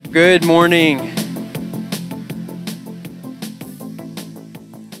Good morning. I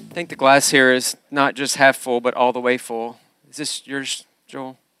think the glass here is not just half full, but all the way full. Is this yours,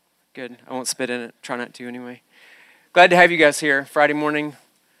 Joel? Good. I won't spit in it. Try not to anyway. Glad to have you guys here. Friday morning.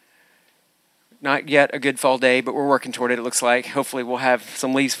 Not yet a good fall day, but we're working toward it, it looks like. Hopefully we'll have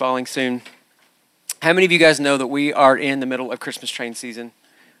some leaves falling soon. How many of you guys know that we are in the middle of Christmas train season?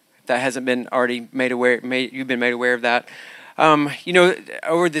 If that hasn't been already made aware, you've been made aware of that.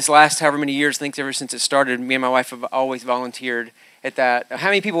 Over this last however many years, I think ever since it started, me and my wife have always volunteered at that. How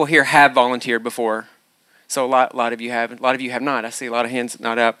many people here have volunteered before? So a lot of you have. A lot of you have not. I see a lot of hands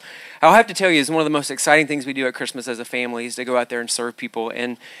not up. I'll have to tell you, is one of the most exciting things we do at Christmas as a family is to go out there and serve people.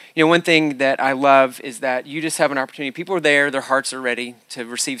 And one thing that I love is that you just have an opportunity. People are there. Their hearts are ready to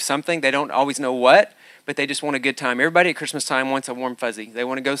receive something. They don't always know what, but they just want a good time. Everybody at Christmas time wants a warm fuzzy. They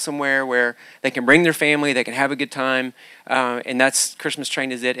want to go somewhere where they can bring their family, they can have a good time, and that's Christmas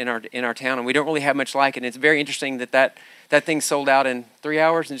Train is it in our town. And we don't really have much like it. And it's very interesting that thing sold out in 3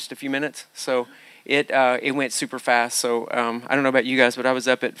 hours in just a few minutes. So it went super fast. So I don't know about you guys, but I was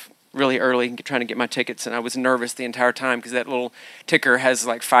up at really early trying to get my tickets, and I was nervous the entire time because that little ticker has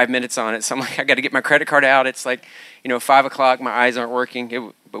like 5 minutes on it. So I'm like, I got to get my credit card out. It's like 5 o'clock. My eyes aren't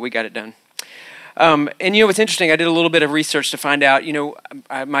working, but we got it done. What's interesting, I did a little bit of research to find out,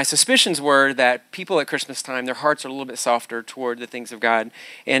 my suspicions were that people at Christmas time, their hearts are a little bit softer toward the things of God.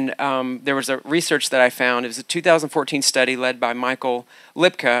 And there was a research that I found. It was a 2014 study led by Michael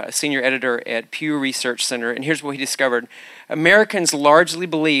Lipka, a senior editor at Pew Research Center. And here's what he discovered. Americans largely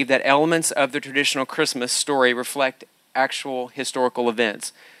believe that elements of the traditional Christmas story reflect actual historical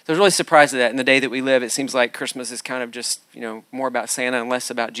events. So I was really surprised at that. In the day that we live, it seems like Christmas is kind of just, more about Santa and less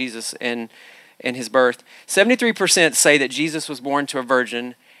about Jesus and his birth. 73% say that Jesus was born to a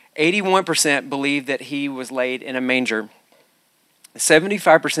virgin. 81% believe that he was laid in a manger.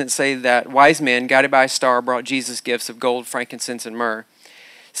 75% say that wise men, guided by a star, brought Jesus gifts of gold, frankincense, and myrrh.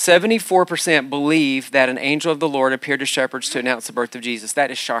 74% believe that an angel of the Lord appeared to shepherds to announce the birth of Jesus. That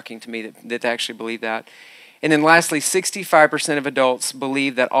is shocking to me that they actually believe that. And then lastly, 65% of adults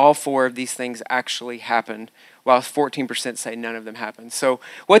believe that all four of these things actually happened, while 14% say none of them happened. So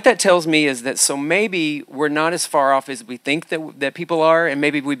what that tells me is that maybe we're not as far off as we think that people are, and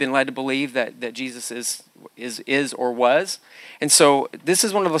maybe we've been led to believe that Jesus is or was. And so this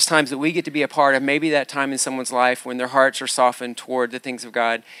is one of those times that we get to be a part of, maybe that time in someone's life when their hearts are softened toward the things of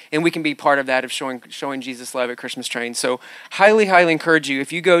God, and we can be part of that of showing Jesus love at Christmas Train. So highly, highly encourage you.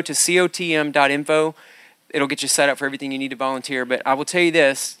 If you go to cotm.info, it'll get you set up for everything you need to volunteer. But I will tell you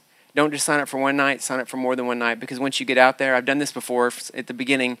this, don't just sign up for one night, sign up for more than one night. Because once you get out there, I've done this before at the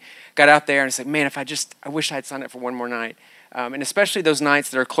beginning, got out there and I said, man, I wish I had signed up for one more night. And especially those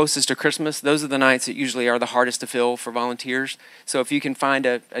nights that are closest to Christmas, those are the nights that usually are the hardest to fill for volunteers. So if you can find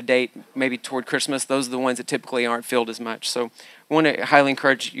a date maybe toward Christmas, those are the ones that typically aren't filled as much. So I want to highly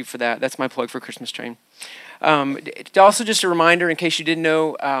encourage you for that. That's my plug for Christmas Train. Also, just a reminder, in case you didn't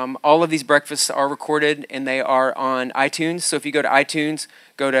know, all of these breakfasts are recorded and they are on iTunes. So if you go to iTunes,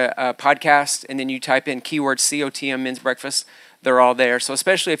 go to podcast, and then you type in keyword COTM Men's Breakfast, they're all there. So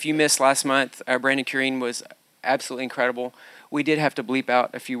especially if you missed last month, Brandon Curine was absolutely incredible. We did have to bleep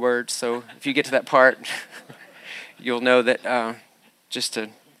out a few words, so if you get to that part, you'll know that just to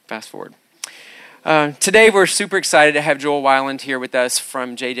fast forward. Today, we're super excited to have Joel Weiland here with us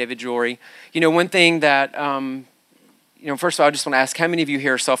from J. David Jewelry. One thing that, first of all, I just want to ask, how many of you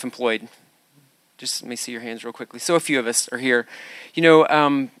here are self-employed? Just let me see your hands real quickly. So a few of us are here.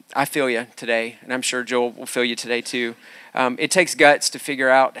 I feel you today, and I'm sure Joel will feel you today too. It takes guts to figure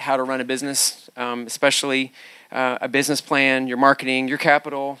out how to run a business, especially a business plan, your marketing, your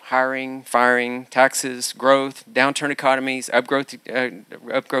capital, hiring, firing, taxes, growth, downturn economies,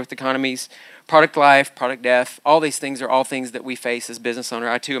 upgrowth economies, product life, product death. All these things are all things that we face as business owner.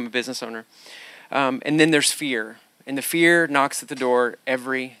 I too am a business owner. And then there's fear. And the fear knocks at the door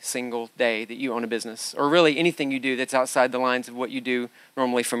every single day that you own a business, or really anything you do that's outside the lines of what you do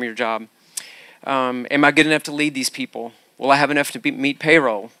normally from your job. Am I good enough to lead these people? Will I have enough to meet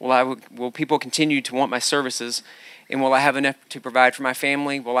payroll? Will people continue to want my services? And will I have enough to provide for my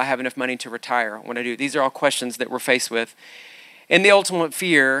family? Will I have enough money to retire when I do? These are all questions that we're faced with. And the ultimate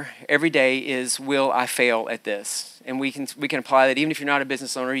fear every day is, will I fail at this? And we can apply that, even if you're not a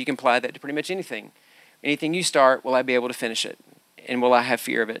business owner, you can apply that to pretty much anything. Anything you start, will I be able to finish it? And will I have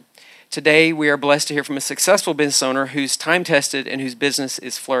fear of it? Today, we are blessed to hear from a successful business owner who's time-tested and whose business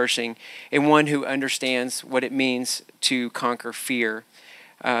is flourishing, and one who understands what it means to conquer fear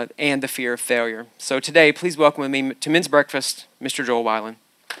and the fear of failure. So today, please welcome with me to Men's Breakfast, Mr. Joel Weiland.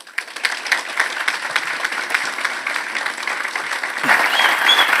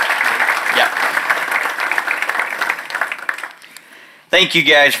 Thank you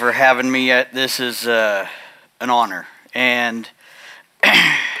guys for having me. This is an honor. And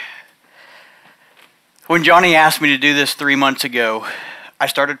when Johnny asked me to do this 3 months ago, I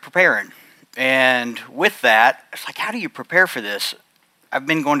started preparing. And with that, it's like, how do you prepare for this? I've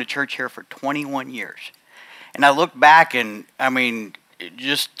been going to church here for 21 years. And I look back and, I mean,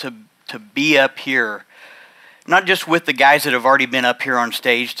 just to be up here, not just with the guys that have already been up here on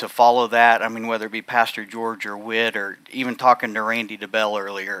stage to follow that, I mean, whether it be Pastor George or Whit or even talking to Randy DeBell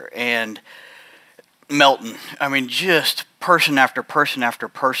earlier and Melton, I mean, just person after person after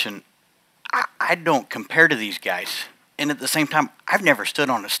person. I don't compare to these guys. And at the same time, I've never stood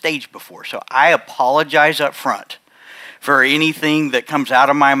on a stage before, so I apologize up front for anything that comes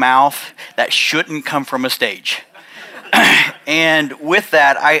out of my mouth that shouldn't come from a stage. And with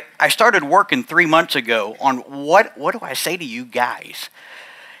that, I started working 3 months ago on what do I say to you guys?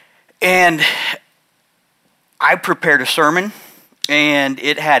 And I prepared a sermon, and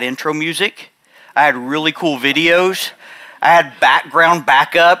it had intro music. I had really cool videos. I had background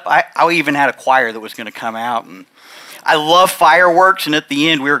backup. I even had a choir that was going to come out. And I love fireworks, and at the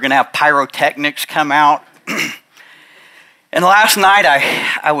end, we were going to have pyrotechnics come out. And last night,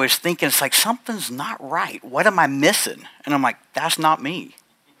 I was thinking, it's like, something's not right. What am I missing? And I'm like, that's not me.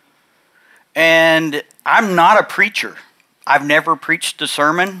 And I'm not a preacher. I've never preached a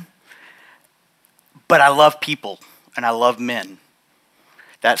sermon, but I love people, and I love men.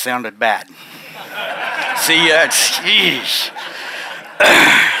 That sounded bad. See, jeez.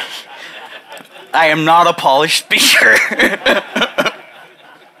 I am not a polished speaker.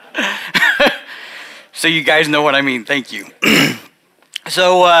 So you guys know what I mean. Thank you.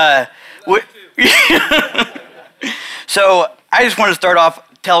 So I just want to start off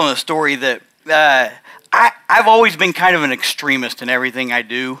telling a story that I've always been kind of an extremist in everything I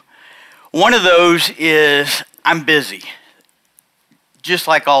do. One of those is I'm busy, just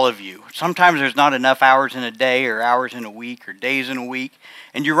like all of you. Sometimes there's not enough hours in a day or hours in a week or days in a week,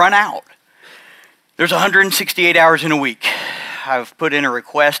 and you run out. There's 168 hours in a week. I've put in a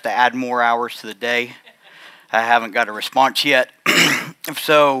request to add more hours to the day. I haven't got a response yet.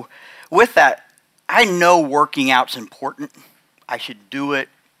 So with that, I know working out's important. I should do it.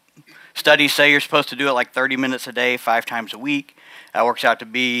 Studies say you're supposed to do it like 30 minutes a day, 5 times a week. That works out to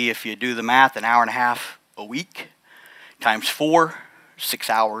be, if you do the math, an hour and a half a week times 4, 6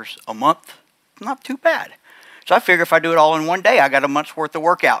 hours a month. Not too bad. So I figure if I do it all in one day, I got a month's worth of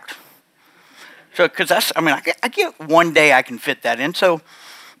workout. So, because that's, I mean, I get one day I can fit that in. So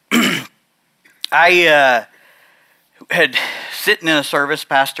I had sitting in a service,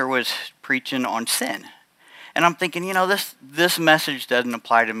 pastor was preaching on sin. And I'm thinking, you know, this message doesn't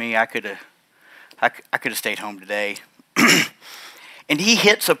apply to me. I could have stayed home today. And he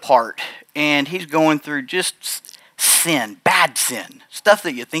hits a part, and he's going through just sin, bad sin, stuff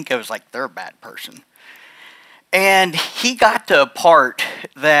that you think of as like they're a bad person. And he got to a part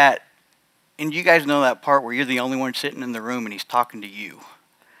that, and you guys know that part where you're the only one sitting in the room and he's talking to you.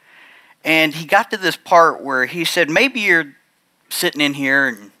 And he got to this part where he said, maybe you're sitting in here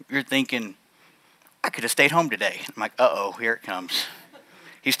and you're thinking, I could have stayed home today. I'm like, uh-oh, here it comes.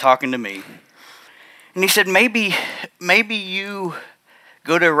 He's talking to me. And he said, maybe you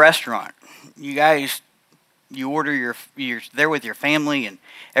go to a restaurant. You order you're there with your family and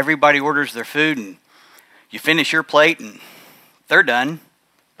everybody orders their food and you finish your plate and they're done,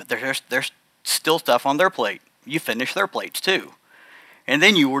 but there's still stuff on their plate. You finish their plates too. And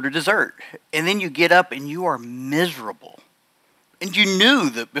then you order dessert. And then you get up and you are miserable. And you knew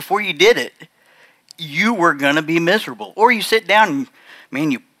that before you did it, you were going to be miserable. Or you sit down and,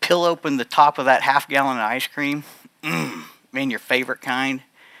 man, you peel open the top of that half gallon of ice cream. Man, your favorite kind.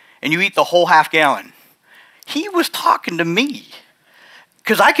 And you eat the whole half gallon. He was talking to me.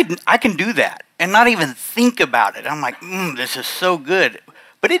 Because I can do that and not even think about it. I'm like, this is so good.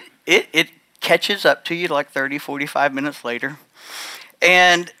 But it catches up to you like 30, 45 minutes later.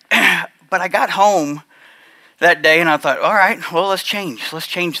 But I got home that day and I thought, all right, well, let's change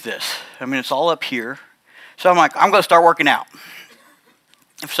this. I mean, it's all up here. So I'm like, I'm going to start working out.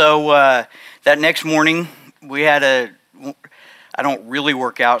 So that next morning, I don't really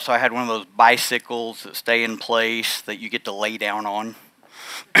work out, so I had one of those bicycles that stay in place that you get to lay down on.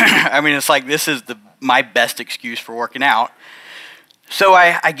 I mean, it's like this is my best excuse for working out. So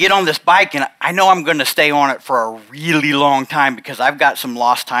I get on this bike, and I know I'm going to stay on it for a really long time because I've got some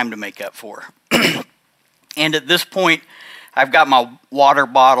lost time to make up for. And at this point, I've got my water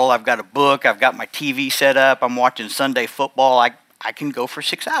bottle, I've got a book, I've got my TV set up, I'm watching Sunday football. I can go for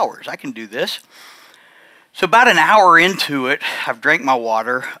 6 hours. I can do this. So about an hour into it, I've drank my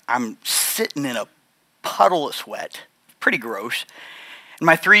water. I'm sitting in a puddle of sweat. Pretty gross. And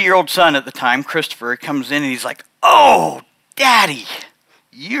my 3-year-old son at the time, Christopher, comes in and he's like, "Oh, Daddy,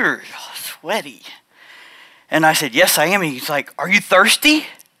 you're sweaty." And I said, "Yes, I am." And he's like, "Are you thirsty?"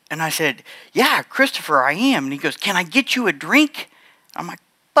 And I said, "Yeah, Christopher, I am." And he goes, "Can I get you a drink?" I'm like,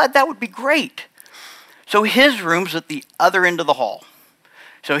 "Bud, that would be great." So his room's at the other end of the hall.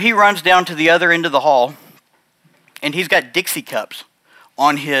 So he runs down to the other end of the hall, and he's got Dixie cups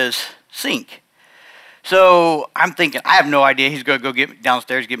on his sink. So I'm thinking, I have no idea he's going to go get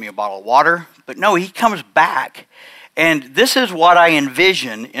downstairs, get me a bottle of water. But no, he comes back, and this is what I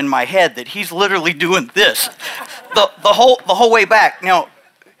envision in my head, that he's literally doing this the whole way back. Now,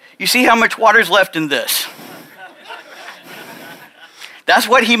 you see how much water's left in this? That's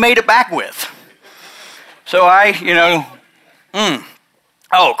what he made it back with. So I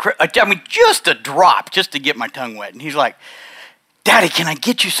mean, just a drop, just to get my tongue wet. And he's like, "Daddy, can I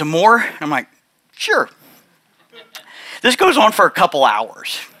get you some more?" And I'm like, "Sure." This goes on for a couple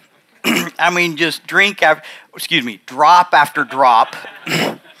hours. I mean, just drop after drop.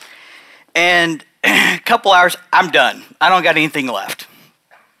 And a couple hours, I'm done. I don't got anything left.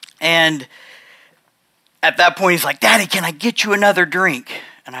 And at that point, he's like, "Daddy, can I get you another drink?"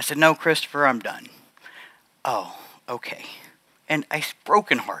 And I said, "No, Christopher, I'm done." "Oh, okay." And I was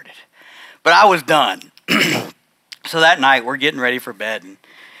brokenhearted. But I was done. So that night, we're getting ready for bed. And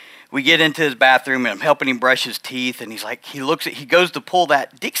we get into his bathroom, and I'm helping him brush his teeth. And he's like, he goes to pull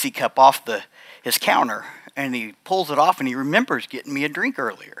that Dixie cup off his counter. And he pulls it off, and he remembers getting me a drink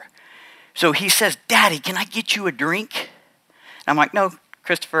earlier. So he says, "Daddy, can I get you a drink?" And I'm like, "No,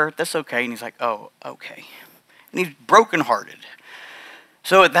 Christopher, that's okay." And he's like, "Oh, okay." And he's brokenhearted.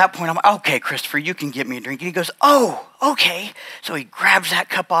 So at that point, I'm like, "Okay, Christopher, you can get me a drink." And he goes, "Oh, okay." So he grabs that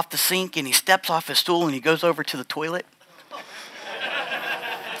cup off the sink, and he steps off his stool, and he goes over to the toilet.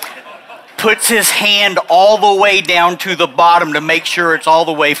 Puts his hand all the way down to the bottom to make sure it's all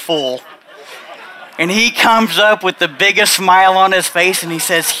the way full. And he comes up with the biggest smile on his face, and he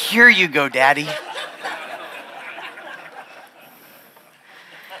says, "Here you go, Daddy."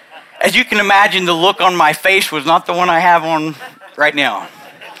 As you can imagine, the look on my face was not the one I have on right now.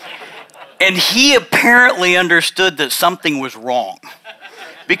 And he apparently understood that something was wrong,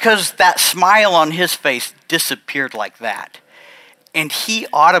 because that smile on his face disappeared like that. And he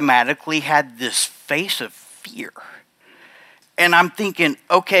automatically had this face of fear. And I'm thinking,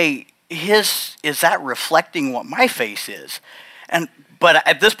 okay, is that reflecting what my face is? But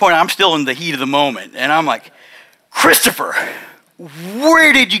at this point, I'm still in the heat of the moment. And I'm like, "Christopher,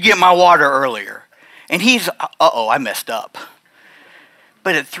 where did you get my water earlier?" And he's, I messed up.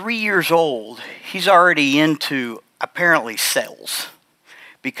 But at 3 years old, he's already into, apparently, sales.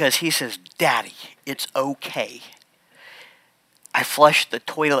 Because he says, "Daddy, it's okay. I flushed the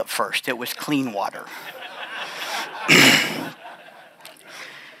toilet first. It was clean water."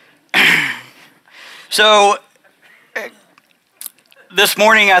 So, this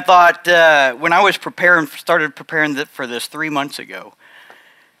morning I thought, when I was started preparing for this 3 months ago,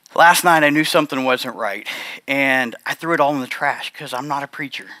 last night I knew something wasn't right, and I threw it all in the trash because I'm not a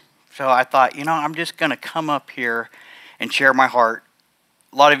preacher. So I thought, I'm just going to come up here and share my heart.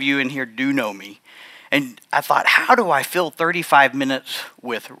 A lot of you in here do know me. And I thought, how do I fill 35 minutes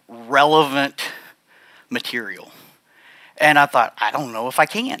with relevant material? And I thought, I don't know if I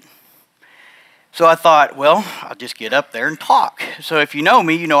can. So I thought, well, I'll just get up there and talk. So if you know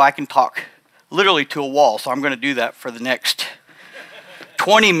me, you know I can talk literally to a wall. So I'm going to do that for the next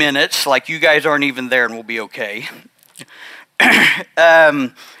 20 minutes, like you guys aren't even there, and we'll be okay.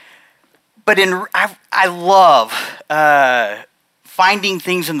 But I love finding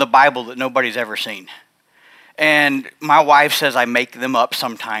things in the Bible that nobody's ever seen. And my wife says I make them up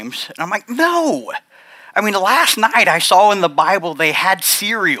sometimes. And I'm like, no. I mean, last night I saw in the Bible they had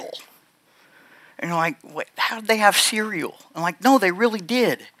cereal. And you're like, wait, how did they have cereal? I'm like, no, they really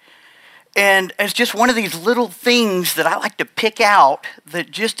did. And it's just one of these little things that I like to pick out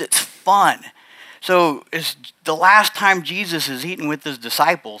that just, it's fun. So it's the last time Jesus is eating with his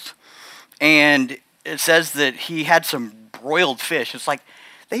disciples. And it says that he had some broiled fish. It's like,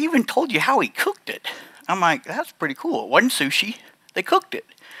 they even told you how he cooked it. I'm like, that's pretty cool. It wasn't sushi. They cooked it.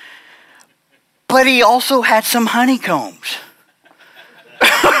 But he also had some honeycombs.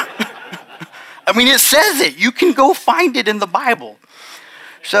 I mean, it says it. You can go find it in the Bible.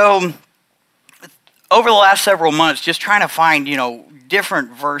 So over the last several months, just trying to find,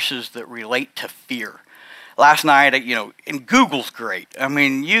 different verses that relate to fear. Last night, and Google's great. I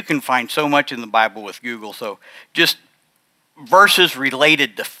mean, you can find so much in the Bible with Google. So just verses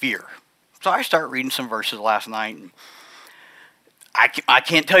related to fear. So I start reading some verses last night. And I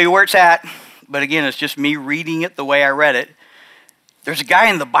can't tell you where it's at. But again, it's just me reading it the way I read it. There's a guy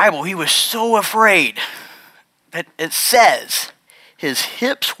in the Bible, he was so afraid that it says his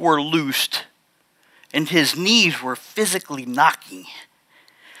hips were loosed and his knees were physically knocking.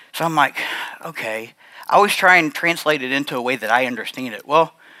 So I'm like, okay. I always try and translate it into a way that I understand it.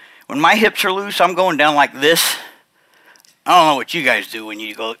 Well, when my hips are loose, I'm going down like this. I don't know what you guys do when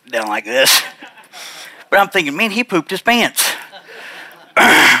you go down like this. But I'm thinking, man, he pooped his pants.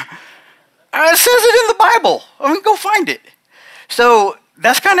 It says it in the Bible. I mean, go find it. So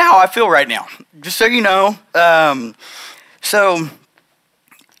that's kind of how I feel right now, just so you know. I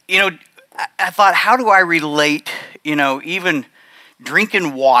thought, how do I relate, even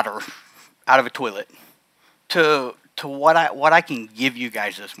drinking water out of a toilet to what I can give you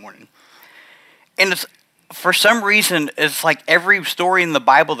guys this morning? And it's, for some reason, it's like every story in the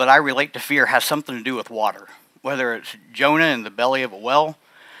Bible that I relate to fear has something to do with water. Whether it's Jonah in the belly of a well,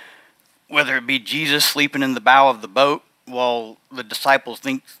 whether it be Jesus sleeping in the bow of the boat while the disciples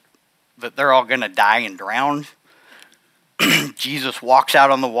think that they're all going to die and drown. Jesus walks out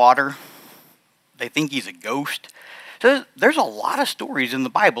on the water. They think he's a ghost. So there's a lot of stories in the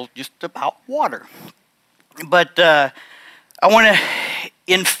Bible just about water. But I want to,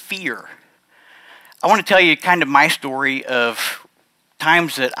 in fear, I want to tell you kind of my story of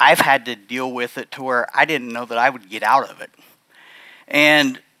times that I've had to deal with it to where I didn't know that I would get out of it.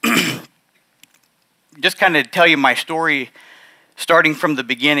 And just kind of tell you my story starting from the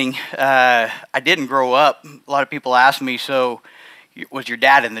beginning. I didn't grow up. A lot of people ask me, so was your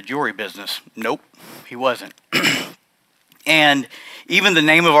dad in the jewelry business? Nope, he wasn't. And even the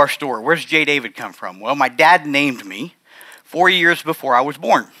name of our store, where's J. David come from? Well, my dad named me 4 years before I was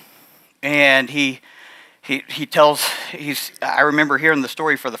born. And he tells, I remember hearing the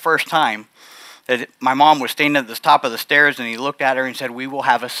story for the first time, that my mom was standing at the top of the stairs and he looked at her and said, "We will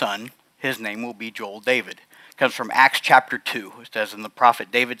have a son. His name will be Joel David." It comes from Acts chapter 2. It says, and the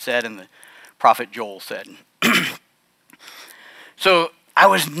prophet David said, and the prophet Joel said. So I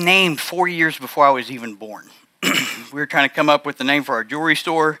was named 4 years before I was even born. We were trying to come up with the name for our jewelry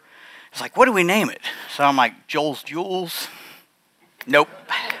store. It's like, what do we name it? So I'm like, Joel's Jewels? Nope.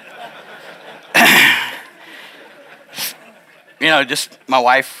 Just my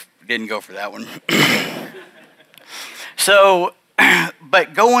wife didn't go for that one. So,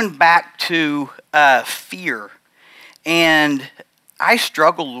 but going back to fear, and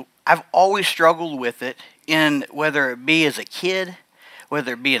I've always struggled with it, in whether it be as a kid,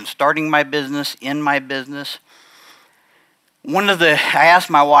 whether it be in starting my business, in my business. I asked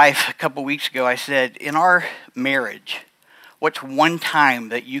my wife a couple weeks ago, I said, in our marriage, what's one time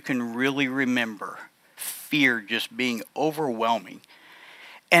that you can really remember fear just being overwhelming?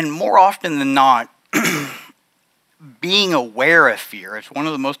 And more often than not, being aware of fear is one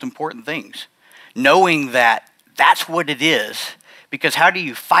of the most important things. Knowing that that's what it is, because how do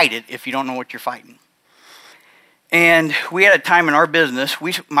you fight it if you don't know what you're fighting? And we had a time in our business,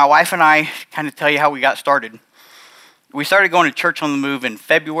 my wife and I, kind of tell you how we got started. We started going to Church on the Move in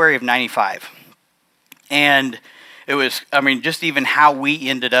February of 95. And it was, just even how we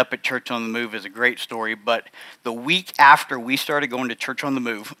ended up at Church on the Move is a great story. But the week after we started going to Church on the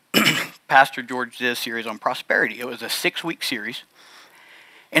Move, Pastor George did a series on prosperity. It was a 6-week series.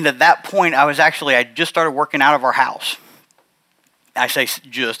 And at that point, I just started working out of our house. I say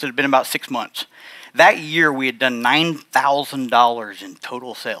just, it had been about 6 months. That year, we had done $9,000 in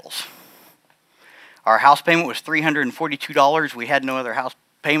total sales. Our house payment was $342. We had no other house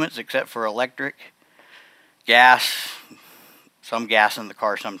payments except for electric, gas, some gas in the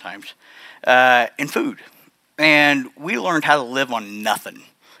car sometimes, and food. And we learned how to live on nothing.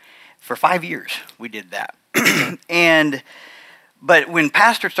 For 5 years, we did that. But when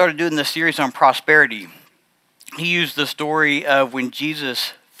Pastor started doing this series on prosperity, he used the story of when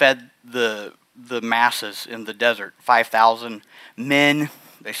Jesus fed the masses in the desert, 5,000 men.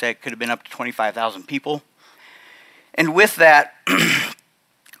 They say it could have been up to 25,000 people. And with that,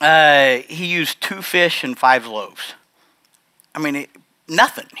 he used 2 fish and 5 loaves.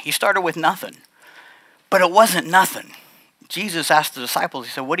 Nothing. He started with nothing. But it wasn't nothing. Jesus asked the disciples,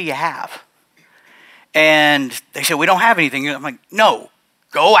 he said, "What do you have?" And they said, "We don't have anything." I'm like, "No,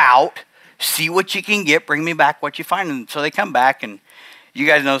 go out, see what you can get, bring me back what you find." And so they come back, and you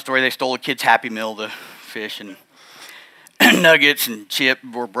guys know the story. They stole a kid's Happy Meal, the fish and nuggets and chip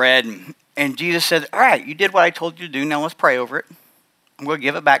or bread. And Jesus said, "All right, you did what I told you to do. Now let's pray over it. I'm going to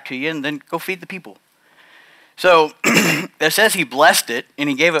give it back to you, and then go feed the people." So it says he blessed it, and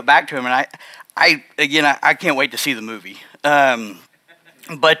he gave it back to him. And I can't wait to see the movie.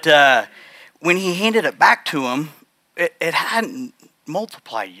 But when he handed it back to him, it hadn't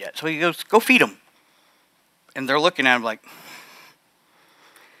multiplied yet. So he goes, "Go feed them." And they're looking at him like,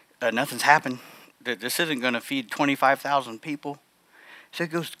 nothing's happened. This isn't going to feed 25,000 people. So he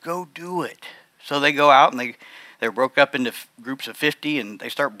goes, go do it. So they go out and they're broke up into groups of 50 and they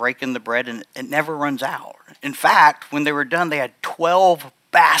start breaking the bread and it never runs out. In fact, when they were done, they had 12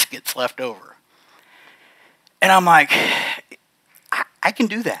 baskets left over. And I'm like, I can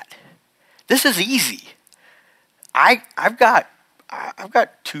do that. This is easy. I've got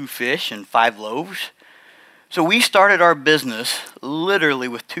 2 fish and 5 loaves. So we started our business literally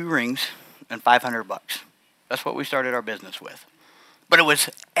with 2 rings and $500. That's what we started our business with. But it was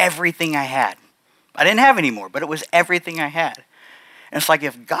everything I had. I didn't have any more, but it was everything I had. And it's like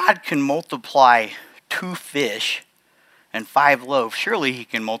if God can multiply 2 fish and 5 loaves, surely he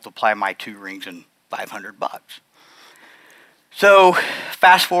can multiply my 2 rings and $500. So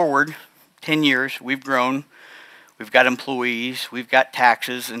fast forward 10 years, we've grown. We've got employees, we've got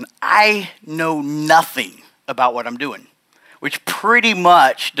taxes, and I know nothing about what I'm doing, which pretty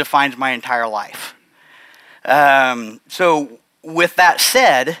much defines my entire life. So with that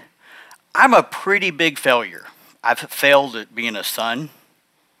said, I'm a pretty big failure. I've failed at being a son.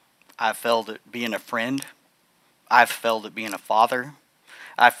 I've failed at being a friend. I've failed at being a father.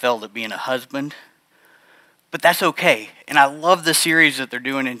 I've failed at being a husband. But that's okay. And I love the series that they're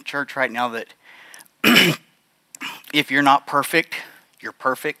doing in church right now that if you're not perfect, you're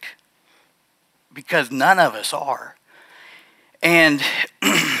perfect. Because none of us are. And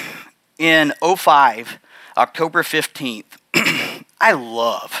in 2005, October 15th, I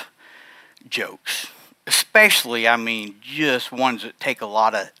love jokes. Especially, just ones that take a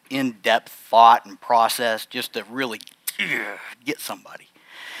lot of in-depth thought and process just to really get somebody.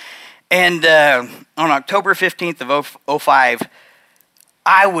 And on October 15th of 2005,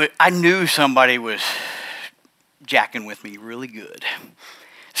 I knew somebody was jacking with me really good.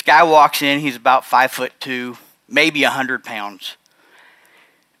 This guy walks in, he's about 5'2", maybe 100 pounds.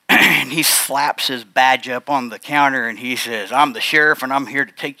 And he slaps his badge up on the counter and he says, I'm the sheriff and I'm here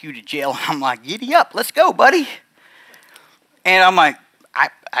to take you to jail. And I'm like, giddy up, let's go, buddy. And I'm like,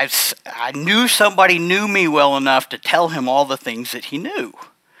 I knew somebody knew me well enough to tell him all the things that he knew.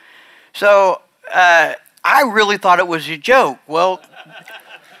 So I really thought it was a joke. Well,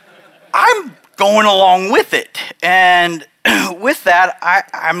 I'm going along with it. And with that,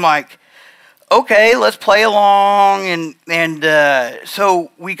 I'm like, okay, let's play along. And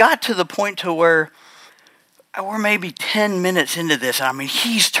so we got to the point to where we're maybe 10 minutes into this.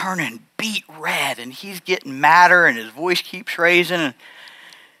 He's turning beet red and he's getting madder and his voice keeps raising. And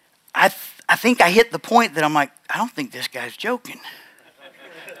I think I hit the point that I'm like, I don't think this guy's joking.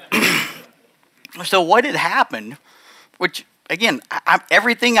 So what had happened, which again,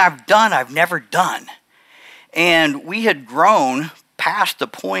 everything I've done, I've never done. And we had grown past the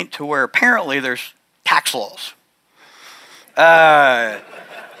point to where apparently there's tax laws. And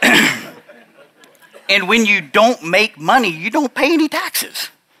when you don't make money, you don't pay any taxes.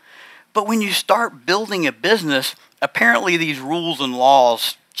 But when you start building a business, apparently these rules and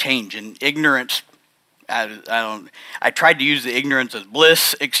laws change. And ignorance, I tried to use the ignorance as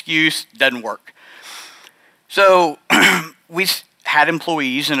bliss excuse, doesn't work. So we had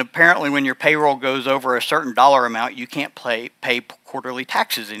employees, and apparently when your payroll goes over a certain dollar amount, you can't pay quarterly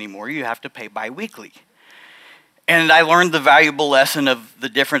taxes anymore. You have to pay biweekly. And I learned the valuable lesson of the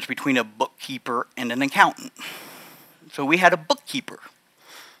difference between a bookkeeper and an accountant. So we had a bookkeeper.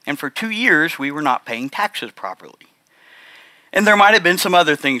 And for 2 years, we were not paying taxes properly. And there might have been some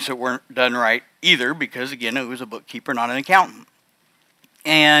other things that weren't done right either, because again, it was a bookkeeper, not an accountant.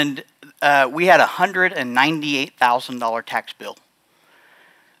 And we had a $198,000 tax bill,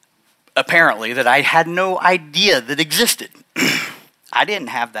 apparently, that I had no idea that existed. I didn't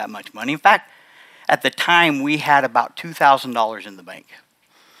have that much money. In fact, at the time, we had about $2,000 in the bank.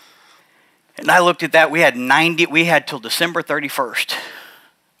 And I looked at that. We had till December 31st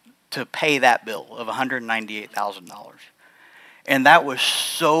to pay that bill of $198,000. And that was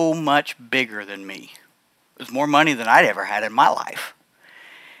so much bigger than me. It was more money than I'd ever had in my life.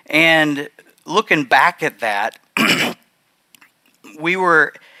 And looking back at that, they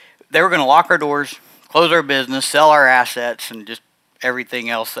were going to lock our doors, close our business, sell our assets, and just everything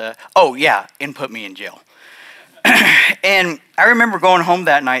else. And put me in jail. And I remember going home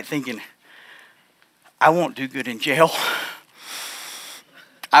that night thinking, I won't do good in jail.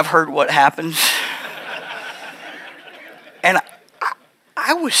 I've heard what happens. And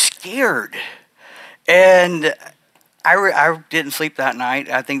I was scared. And I didn't sleep that night.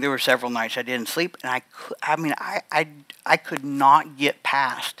 I think there were several nights I didn't sleep. And I could not get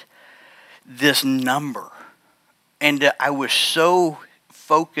past this number. And I was so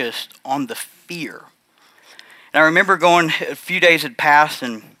focused on the fear. And I remember a few days had passed,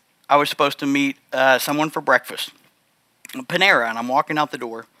 and I was supposed to meet someone for breakfast, Panera, and I'm walking out the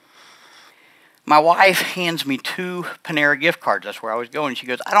door. My wife hands me 2 Panera gift cards. That's where I was going. She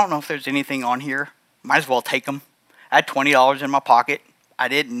goes, I don't know if there's anything on here. Might as well take them. I had $20 in my pocket. I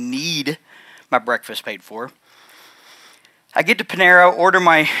didn't need my breakfast paid for. I get to Panera, order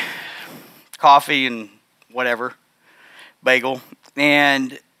my coffee and whatever, bagel,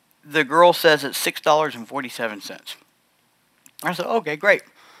 and the girl says it's $6.47. I said, okay, great.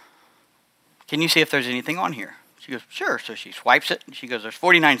 Can you see if there's anything on here? She goes, sure. So she swipes it, and she goes, there's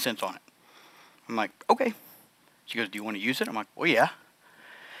 49 cents on it. I'm like, okay. She goes, do you want to use it? I'm like, well, yeah.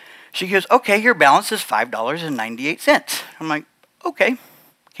 She goes, okay, your balance is $5.98. I'm like, okay.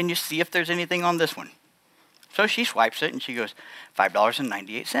 Can you see if there's anything on this one? So she swipes it, and she goes,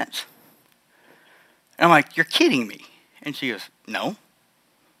 $5.98. And I'm like, you're kidding me. And she goes, no.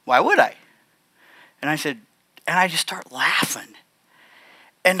 Why would I? And I said, and I just start laughing.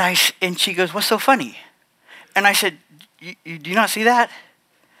 And she goes, what's so funny? And I said, you do you not see that?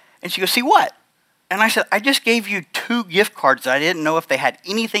 And she goes, see what? And I said, I just gave you 2 gift cards that I didn't know if they had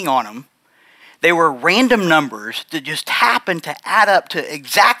anything on them. They were random numbers that just happened to add up to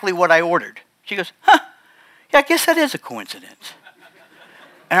exactly what I ordered. She goes, huh, yeah, I guess that is a coincidence.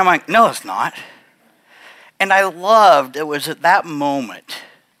 And I'm like, no, it's not. And I loved, it was at that moment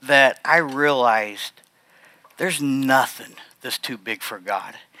that I realized there's nothing that's too big for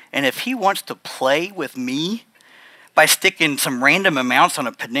God. And if he wants to play with me by sticking some random amounts on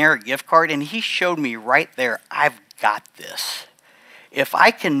a Panera gift card, and he showed me right there, I've got this. If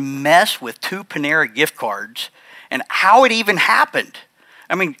I can mess with 2 Panera gift cards, and how it even happened,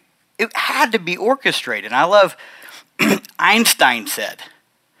 I mean, it had to be orchestrated. I love, Einstein said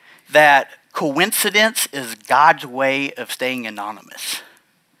that coincidence is God's way of staying anonymous.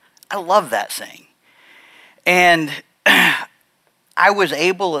 I love that saying. And I was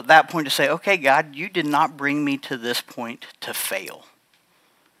able at that point to say, okay, God, you did not bring me to this point to fail.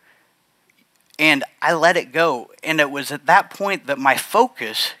 And I let it go. And it was at that point that my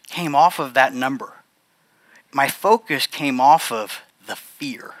focus came off of that number. My focus came off of the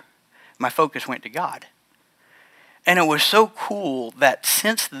fear. My focus went to God. And it was so cool that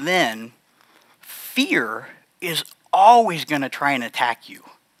since then, fear is always going to try and attack you.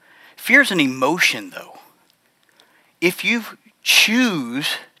 Fear is an emotion, though. If you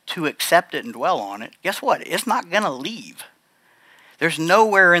choose to accept it and dwell on it, guess what? It's not going to leave. There's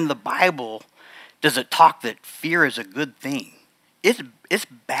nowhere in the Bible does it talk that fear is a good thing. It's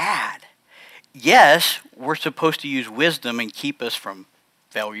bad. Yes, we're supposed to use wisdom and keep us from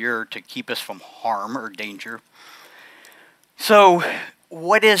failure, to keep us from harm or danger. So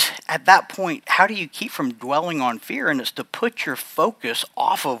what is, at that point, how do you keep from dwelling on fear? And it's to put your focus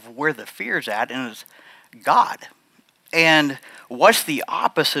off of where the fear's at, and it's God. And what's the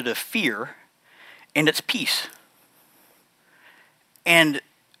opposite of fear? And it's peace. And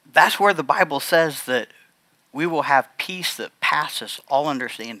that's where the Bible says that we will have peace that passes all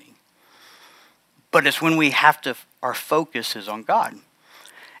understanding. But it's when we have to, our focus is on God.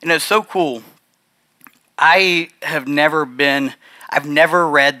 And it's so cool. I've never read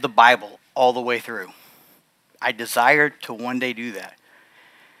the Bible all the way through. I desire to one day do that.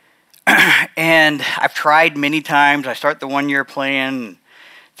 And I've tried many times. I start the 1-year plan,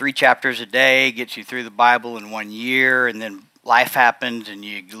 3 chapters a day gets you through the Bible in 1 year, and then life happens and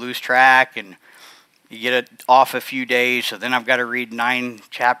you lose track and you get it off a few days, so then I've got to read 9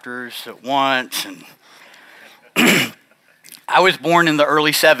 chapters at once. And I was born in the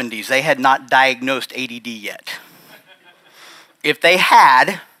early 70s. They had not diagnosed ADD yet. If they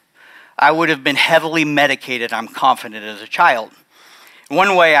had, I would have been heavily medicated, I'm confident, as a child.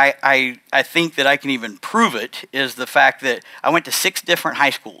 One way I think that I can even prove it is the fact that I went to 6 different high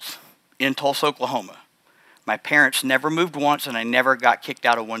schools in Tulsa, Oklahoma. My parents never moved once, and I never got kicked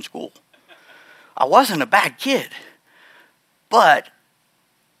out of one school. I wasn't a bad kid, but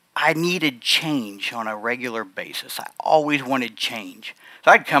I needed change on a regular basis. I always wanted change.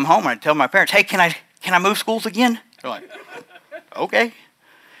 So I'd come home and I'd tell my parents, hey, can I move schools again? They're like, okay.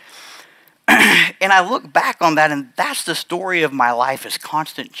 And I look back on that, and that's the story of my life, is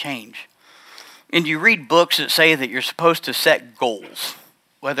constant change. And you read books that say that you're supposed to set goals,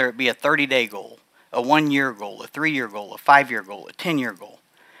 whether it be a 30-day goal, a 1-year goal, a 3-year goal, a 5-year goal, a 10-year goal.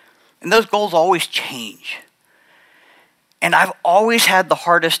 And those goals always change. And I've always had the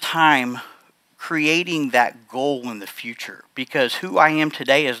hardest time creating that goal in the future, because who I am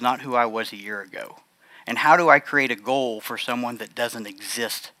today is not who I was a year ago. And how do I create a goal for someone that doesn't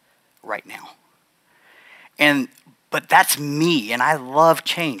exist right now? But that's me, and I love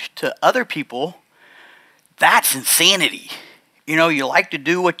change. To other people, that's insanity. You like to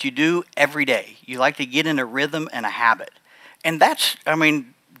do what you do every day. You like to get in a rhythm and a habit. And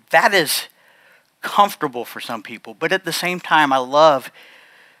that is comfortable for some people. But at the same time, I love,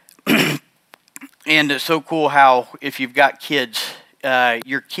 and it's so cool how if you've got kids,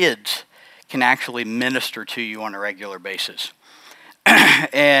 your kids can actually minister to you on a regular basis.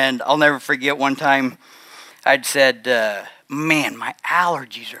 And I'll never forget one time I'd said, man, my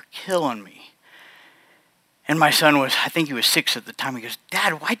allergies are killing me. And my son I think he was 6 at the time. He goes,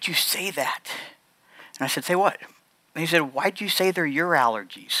 Dad, why'd you say that? And I said, say what? And he said, why'd you say they're your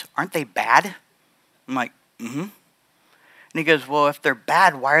allergies? Aren't they bad? I'm like, mm-hmm. And he goes, well, if they're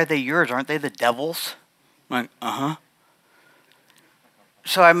bad, why are they yours? Aren't they the devil's? I'm like, uh-huh.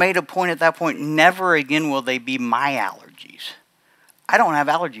 So I made a point at that point, never again will they be my allergies. I don't have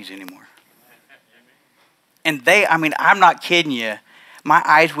allergies anymore. And I'm not kidding you. My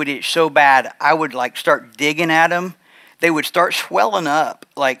eyes would itch so bad, I would start digging at them. They would start swelling up,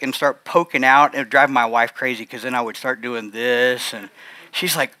 and start poking out. It would drive my wife crazy because then I would start doing this. And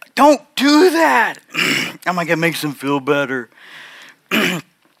she's like, don't do that. I'm like, it makes them feel better.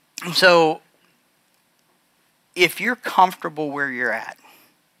 So if you're comfortable where you're at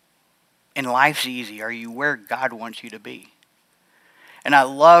and life's easy, are you where God wants you to be? And I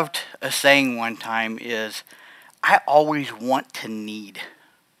loved a saying one time is, I always want to need.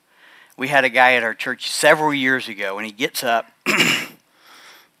 We had a guy at our church several years ago, and he gets up,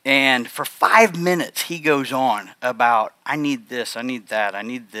 and for 5 minutes he goes on about, I need this, I need that, I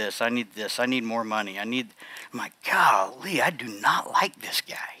need this, I need this, I need more money, I'm like, golly, I do not like this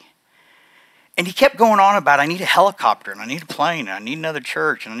guy. And he kept going on about, I need a helicopter, and I need a plane, and I need another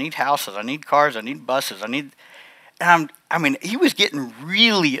church, and I need houses, I need cars, I need buses, he was getting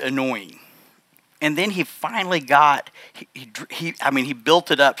really annoying. And then he finally he built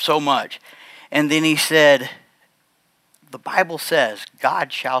it up so much. And then he said, the Bible says,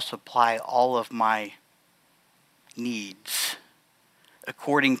 God shall supply all of my needs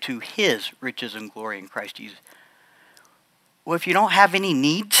according to his riches and glory in Christ Jesus. Well, if you don't have any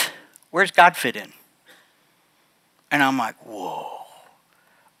needs, where's God fit in? And I'm like, whoa,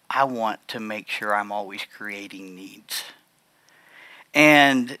 I want to make sure I'm always creating needs.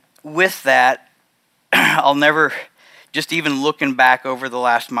 And with that, I'll never, just even looking back over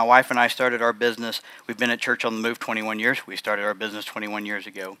my wife and I started our business. We've been at Church on the Move 21 years. We started our business 21 years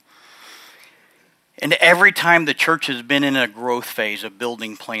ago. And every time the church has been in a growth phase, a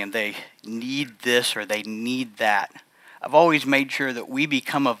building plan, they need this or they need that. I've always made sure that we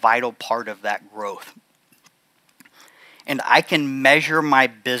become a vital part of that growth. And I can measure my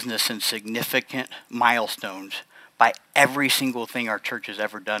business in significant milestones by every single thing our church has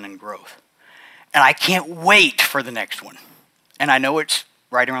ever done in growth. And I can't wait for the next one. And I know it's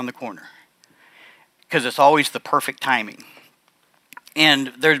right around the corner because it's always the perfect timing.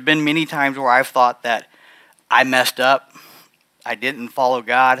 And there's been many times where I've thought that I messed up. I didn't follow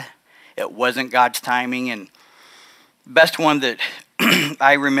God. It wasn't God's timing. And the best one that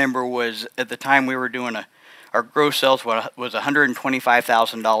I remember was at the time we were doing our gross sales was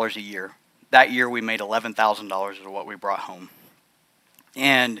 $125,000 a year. That year we made $11,000 is what we brought home.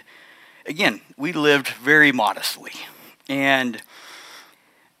 And again, we lived very modestly. And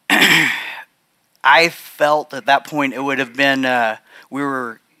I felt at that point it would have been, we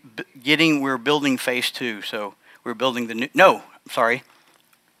were building phase 2. So we were building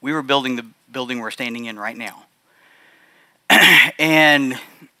we were building the building we're standing in right now. And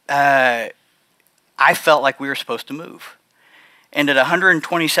I felt like we were supposed to move. And at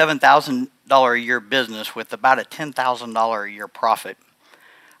 $127,000 a year business with about a $10,000 a year profit,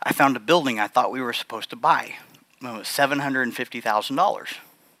 I found a building I thought we were supposed to buy. It was $750,000.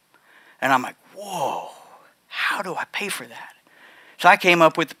 And I'm like, whoa, how do I pay for that? So I came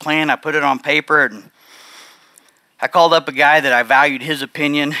up with the plan. I put it on paper, and I called up a guy that I valued his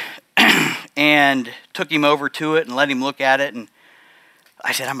opinion and took him over to it and let him look at it. And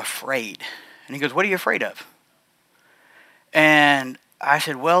I said, I'm afraid. And he goes, what are you afraid of? And I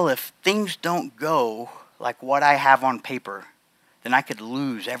said, well, if things don't go like what I have on paper, then I could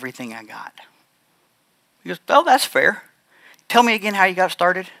lose everything I got. He goes, well, that's fair. Tell me again how you got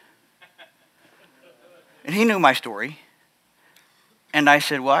started. And he knew my story. And I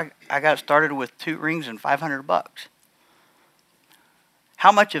said, well, I got started with 2 rings and $500.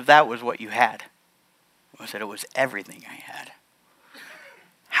 How much of that was what you had? I said, it was everything I had.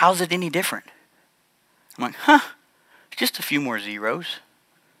 How's it any different? I'm like, it's just a few more zeros.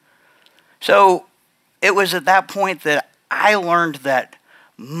 So it was at that point that I learned that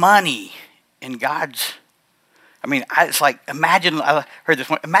money in God's, it's like, imagine, I heard this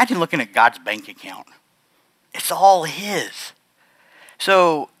one, imagine looking at God's bank account. It's all his.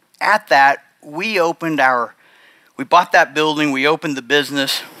 So at that, we bought that building, we opened the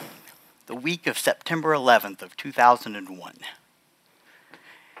business the week of September 11th of 2001.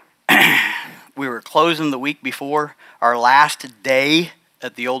 We were closing the week before. Our last day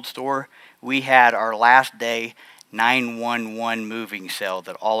at the old store, we had our last day 911 moving sale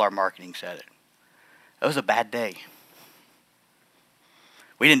that all our marketing said it. It was a bad day.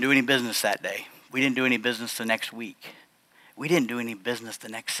 We didn't do any business that day. We didn't do any business the next week. We didn't do any business the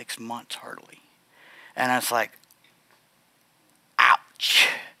next 6 months hardly. And I was like, ouch.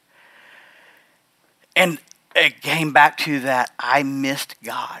 And it came back to that I missed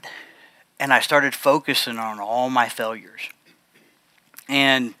God. And I started focusing on all my failures.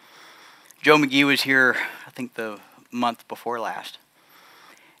 And Joe McGee was here, I think the month before last.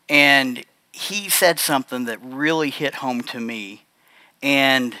 And he said something that really hit home to me.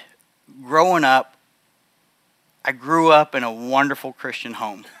 And growing up, I grew up in a wonderful Christian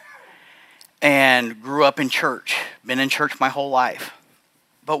home. And grew up in church. Been in church my whole life.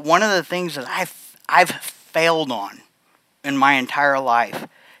 But one of the things that I've failed on in my entire life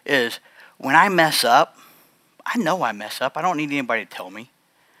is when I mess up, I know I mess up. I don't need anybody to tell me.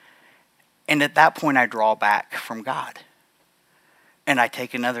 And at that point, I draw back from God. And I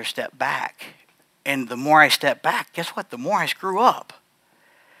take another step back. And the more I step back, guess what? The more I screw up.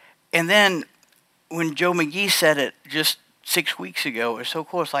 And then when Joe McGee said it just 6 weeks ago, it was so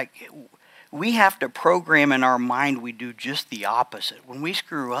cool. It's like we have to program in our mind we do just the opposite. When we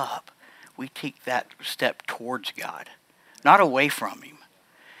screw up, we take that step towards God, not away from Him.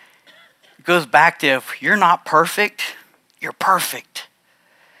 It goes back to if you're not perfect, you're perfect.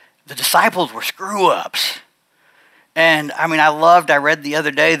 The disciples were screw-ups. And I read the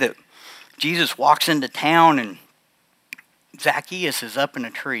other day that Jesus walks into town and Zacchaeus is up in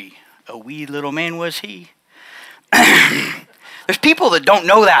a tree. A wee little man was he. There's people that don't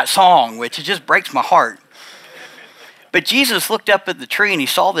know that song, which it just breaks my heart. But Jesus looked up at the tree and he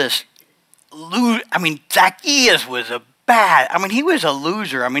saw this. Zacchaeus was he was a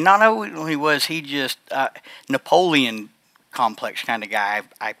loser. Not only was he just Napoleon complex kind of guy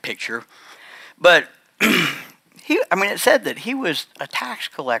I picture, but it said that he was a tax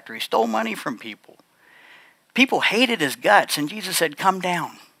collector. He stole money from people. People hated his guts, and Jesus said, "Come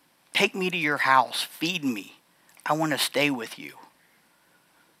down, take me to your house, feed me. I want to stay with you."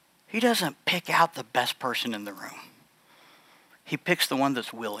 He doesn't pick out the best person in the room. He picks the one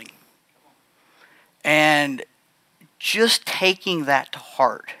that's willing. And just taking that to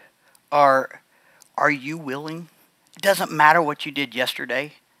heart, are you willing? It doesn't matter what you did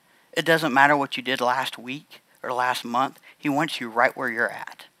yesterday. It doesn't matter what you did last week or last month. He wants you right where you're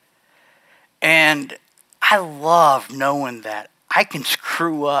at. And I love knowing that I can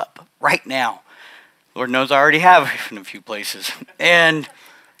screw up right now. Lord knows I already have in a few places. And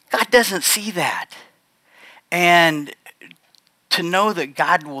God doesn't see that. And to know that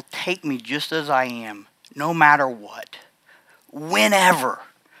God will take me just as I am, no matter what, whenever,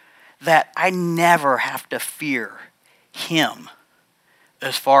 that I never have to fear Him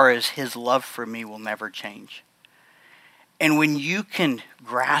as far as His love for me will never change. And when you can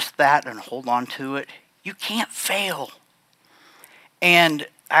grasp that and hold on to it, you can't fail. And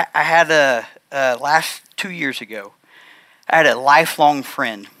I had last 2 years ago, I had a lifelong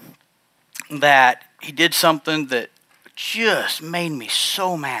friend that he did something that just made me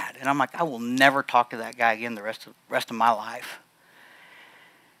so mad. And I'm like, I will never talk to that guy again the rest of my life.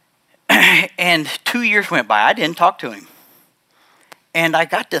 And 2 years went by. I didn't talk to him. And I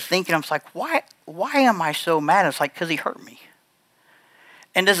got to thinking, I was like, why am I so mad? It's like, because he hurt me.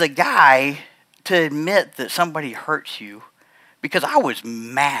 And as a guy, to admit that somebody hurts you, because I was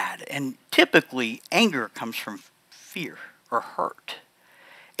mad. And typically, anger comes from fear or hurt.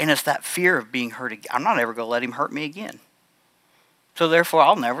 And it's that fear of being hurt again. I'm not ever going to let him hurt me again. So therefore,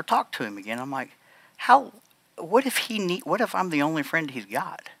 I'll never talk to him again. I'm like, what if I'm the only friend he's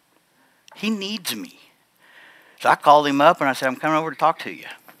got? He needs me. So I called him up and I said, I'm coming over to talk to you.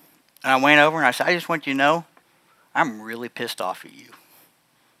 And I went over and I said, I just want you to know, I'm really pissed off at you.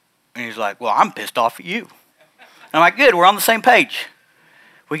 And he's like, well, I'm pissed off at you. And I'm like, good, we're on the same page.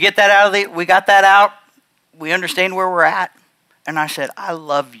 We got that out. We understand where we're at. And I said, I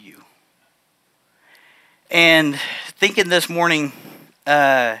love you. And thinking this morning,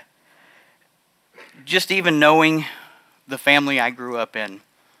 just even knowing the family I grew up in,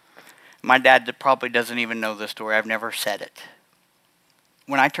 my dad probably doesn't even know this story. I've never said it.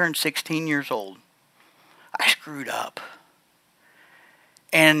 When I turned 16 years old, I screwed up.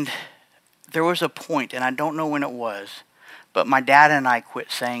 And there was a point, and I don't know when it was, but my dad and I quit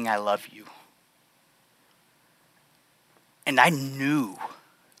saying I love you. And I knew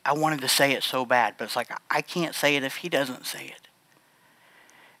I wanted to say it so bad, but it's like, I can't say it if he doesn't say it.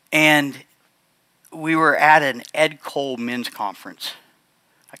 And we were at an Ed Cole men's conference.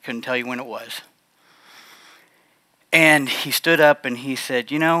 I couldn't tell you when it was. And he stood up and he said,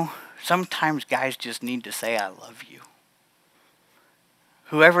 sometimes guys just need to say, I love you.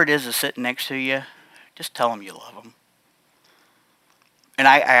 Whoever it is sitting next to you, just tell them you love them. And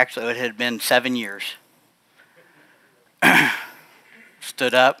I actually, it had been 7 years.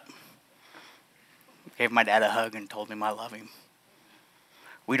 Stood up, gave my dad a hug and told him I love him.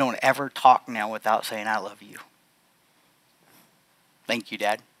 We don't ever talk now without saying I love you. Thank you,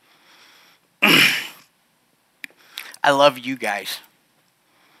 Dad. I love you guys.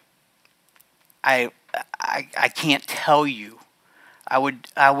 I can't tell you.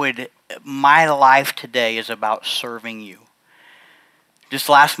 My life today is about serving you. Just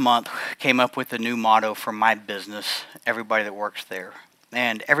last month, came up with a new motto for my business, everybody that works there.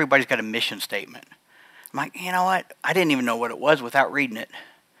 And everybody's got a mission statement. I'm like, you know what? I didn't even know what it was without reading it.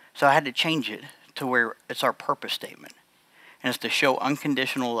 So I had to change it to where it's our purpose statement. And it's to show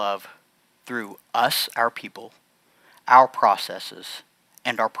unconditional love through us, our people, our processes,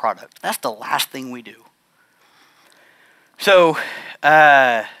 and our product. That's the last thing we do. So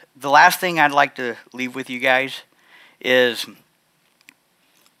the last thing I'd like to leave with you guys is,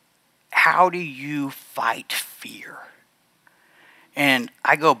 how do you fight fear? And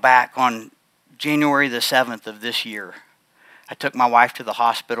I go back on January the 7th of this year. I took my wife to the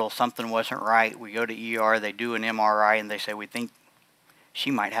hospital. Something wasn't right. We go to ER. They do an MRI, and they say, we think she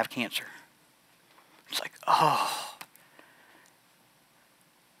might have cancer. It's like, oh,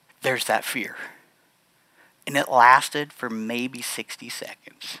 there's that fear. And it lasted for maybe 60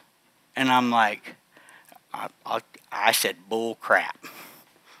 seconds. And I'm like, I said, bull crap.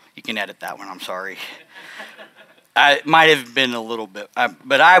 You can edit that one, I'm sorry. It might have been a little bit.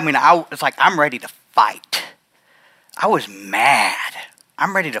 But it's like, I'm ready to fight. I was mad.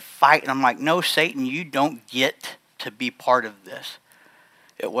 I'm ready to fight. And I'm like, no, Satan, you don't get to be part of this.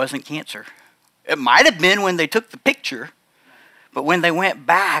 It wasn't cancer. It might have been when they took the picture. But when they went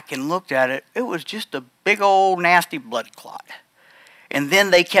back and looked at it, it was just a big old nasty blood clot. And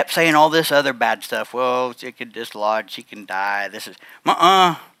then they kept saying all this other bad stuff. Well, she could dislodge, she can die. This is,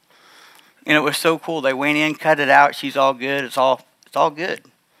 And it was so cool. They went in, cut it out. She's all good. It's all good.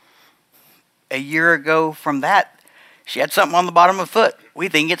 A year ago from that, she had something on the bottom of her foot. We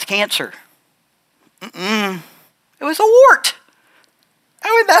think it's cancer. It was a wart.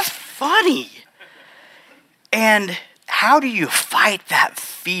 That's funny. And how do you fight that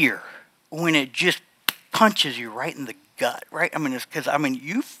fear when it just punches you right in the gut, right? It's because,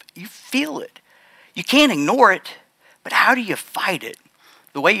 you feel it. You can't ignore it, but how do you fight it?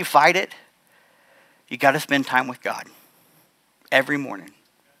 The way you fight it, you got to spend time with God every morning.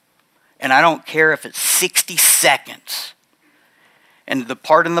 And I don't care if it's 60 seconds. And the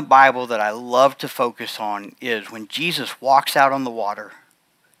part in the Bible that I love to focus on is when Jesus walks out on the water,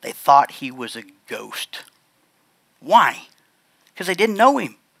 they thought he was a ghost. Why? Because they didn't know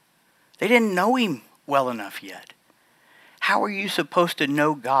him. They didn't know him well enough yet. How are you supposed to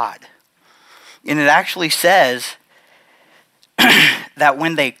know God? And it actually says that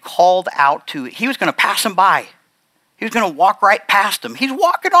when they called out to, he was going to pass them by. He was going to walk right past them. He's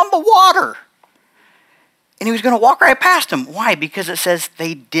walking on the water. And he was going to walk right past them. Why? Because it says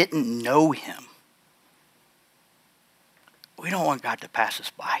they didn't know him. We don't want God to pass us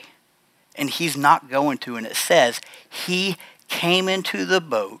by. And he's not going to. And it says he came into the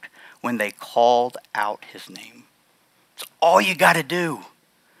boat when they called out his name. It's all you got to do.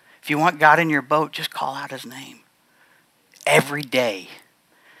 If you want God in your boat, just call out his name. Every day.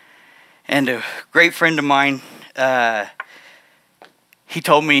 And a great friend of mine, he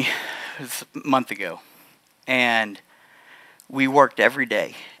told me a month ago. And we worked every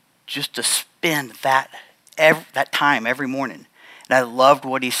day just to spend that time every morning. And I loved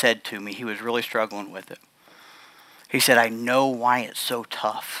what he said to me. He was really struggling with it. He said, I know why it's so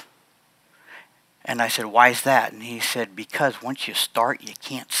tough. And I said, why is that? And he said, because once you start, you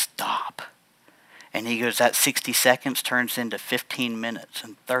can't stop. And he goes, that 60 seconds turns into 15 minutes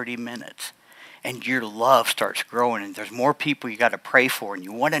and 30 minutes. And your love starts growing. And there's more people you got to pray for. And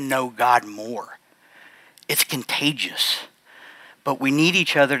you want to know God more. It's contagious. But we need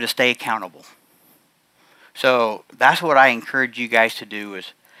each other to stay accountable. So that's what I encourage you guys to do,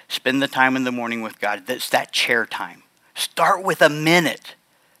 is spend the time in the morning with God. That's that chair time. Start with a minute.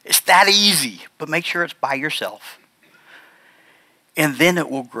 It's that easy, but make sure it's by yourself. And then it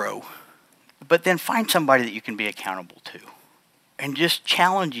will grow. But then find somebody that you can be accountable to. And just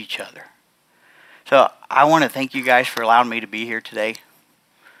challenge each other. So I want to thank you guys for allowing me to be here today.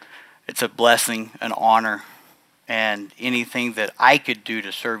 It's a blessing, an honor, and anything that I could do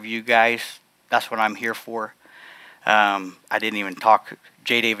to serve you guys, that's what I'm here for. I didn't even talk.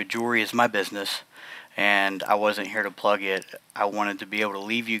 J. David Jewelry is my business, and I wasn't here to plug it. I wanted to be able to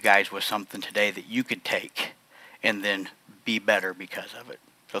leave you guys with something today that you could take and then be better because of it.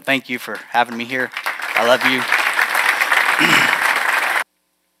 So thank you for having me here. I love you.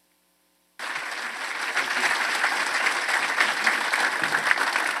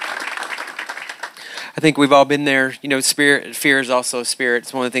 I think we've all been there. You know, fear is also a spirit.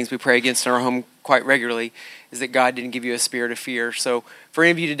 It's one of the things we pray against in our home quite regularly, is that God didn't give you a spirit of fear. So for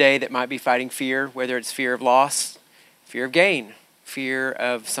any of you today that might be fighting fear, whether it's fear of loss, fear of gain, fear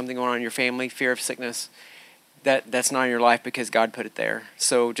of something going on in your family, fear of sickness, that's not in your life because God put it there.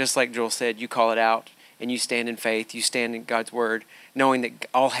 So just like Joel said, you call it out and you stand in faith. You stand in God's word, knowing that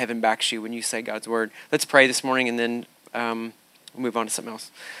all heaven backs you when you say God's word. Let's pray this morning and then we'll move on to something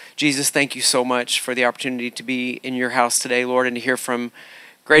else. Jesus, thank you so much for the opportunity to be in your house today, Lord, and to hear from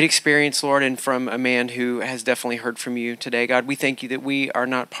great experience, Lord, and from a man who has definitely heard from you today. God, we thank you that we are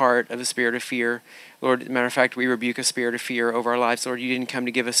not part of a spirit of fear. Lord, as a matter of fact, we rebuke a spirit of fear over our lives. Lord, you didn't come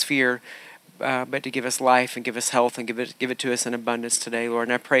to give us fear, but to give us life and give us health and give it to us in abundance today, Lord.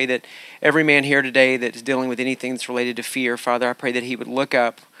 And I pray that every man here today that is dealing with anything that's related to fear, Father, I pray that he would look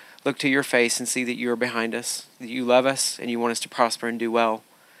to your face and see that you are behind us, that you love us and you want us to prosper and do well.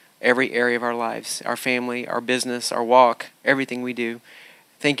 Every area of our lives, our family, our business, our walk, everything we do.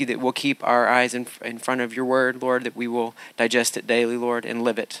 Thank you that we'll keep our eyes in front of your word, Lord, that we will digest it daily, Lord, and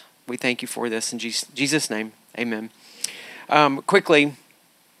live it. We thank you for this in Jesus' name. Amen. Quickly,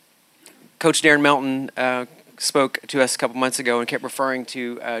 Coach Darren Melton spoke to us a couple months ago and kept referring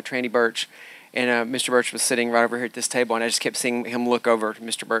to Trandy Birch. And Mr. Birch was sitting right over here at this table, and I just kept seeing him look over to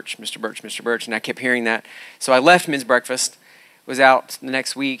Mr. Birch, Mr. Birch, Mr. Birch, and I kept hearing that. So I left men's breakfast, was out the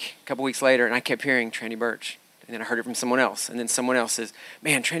next week, a couple weeks later, and I kept hearing Trandy Birch. And then I heard it from someone else. And then someone else says,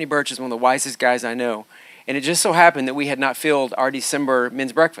 man, Trandy Birch is one of the wisest guys I know. And it just so happened that we had not filled our December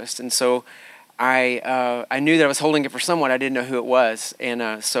men's breakfast. And so I knew that I was holding it for someone. I didn't know who it was.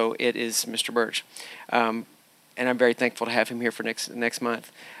 And so it is Mr. Birch. And I'm very thankful to have him here for next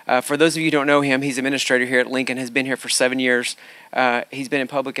month. For those of you who don't know him, he's administrator here at Lincoln, has been here for 7 years. He's been in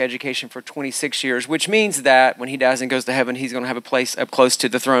public education for 26 years, which means that when he dies and goes to heaven, he's going to have a place up close to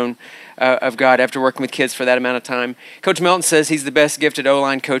the throne of God after working with kids for that amount of time. Coach Melton says he's the best gifted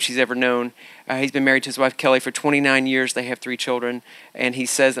O-line coach he's ever known. He's been married to his wife, Kelly, for 29 years. They have 3 children. And he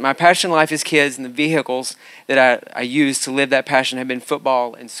says that my passion in life is kids, and the vehicles that I use to live that passion have been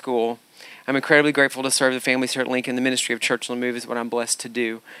football and school. I'm incredibly grateful to serve the families here at Lincoln. The ministry of Church on the Move is what I'm blessed to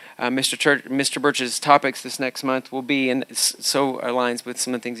do. Mr. Birch's topics this next month will be, and so aligns with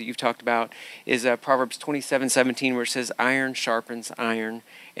some of the things that you've talked about, is Proverbs 27:17, where it says, iron sharpens iron,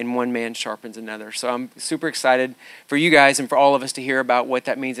 and one man sharpens another. So I'm super excited for you guys and for all of us to hear about what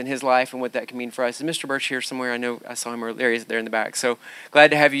that means in his life and what that can mean for us. Is Mr. Birch here somewhere? I know I saw him earlier. There he is there in the back. So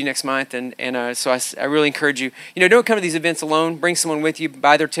glad to have you next month. And so I really encourage you, don't come to these events alone. Bring someone with you.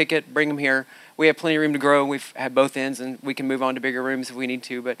 Buy their ticket. Bring them here. We have plenty of room to grow. We've had both ends, and we can move on to bigger rooms if we need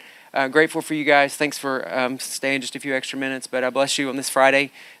to. But grateful for you guys. Thanks for staying just a few extra minutes. But I bless you on this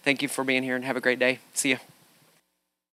Friday. Thank you for being here, and have a great day. See you.